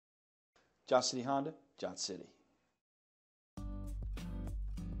Johnson City Honda, Johnson City.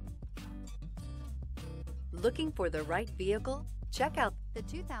 Looking for the right vehicle? Check out the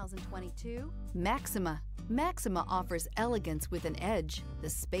 2022 Maxima. Maxima offers elegance with an edge. The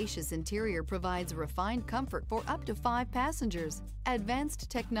spacious interior provides refined comfort for up to 5 passengers. Advanced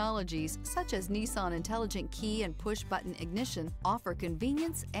technologies such as Nissan Intelligent Key and push-button ignition offer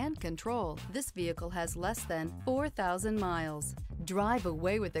convenience and control. This vehicle has less than 4,000 miles. Drive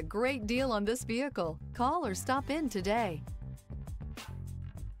away with a great deal on this vehicle. Call or stop in today.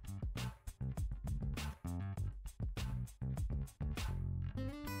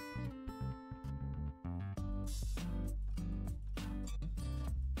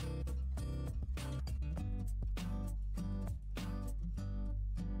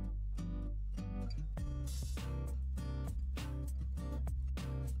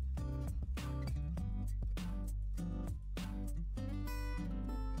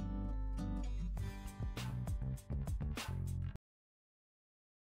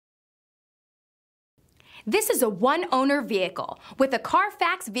 This is a one-owner vehicle with a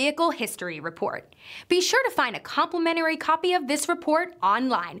Carfax Vehicle History Report. Be sure to find a complimentary copy of this report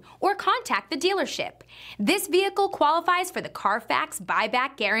online or contact the dealership. This vehicle qualifies for the Carfax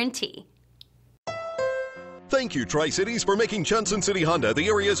Buyback Guarantee. Thank you, Tri-Cities, for making Johnson City Honda the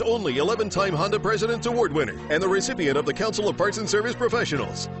area's only 11-time Honda President's Award winner and the recipient of the Council of Parts and Service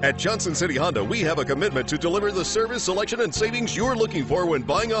Professionals. At Johnson City Honda, we have a commitment to deliver the service, selection, and savings you're looking for when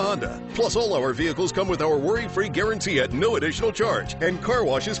buying a Honda. Plus, all our vehicles come with our worry-free guarantee at no additional charge and car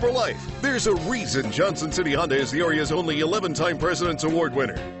washes for life. There's a reason Johnson City Honda is the area's only 11-time President's Award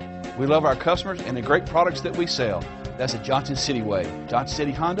winner. We love our customers and the great products that we sell. That's the Johnson City way. Johnson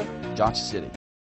City Honda, Johnson City.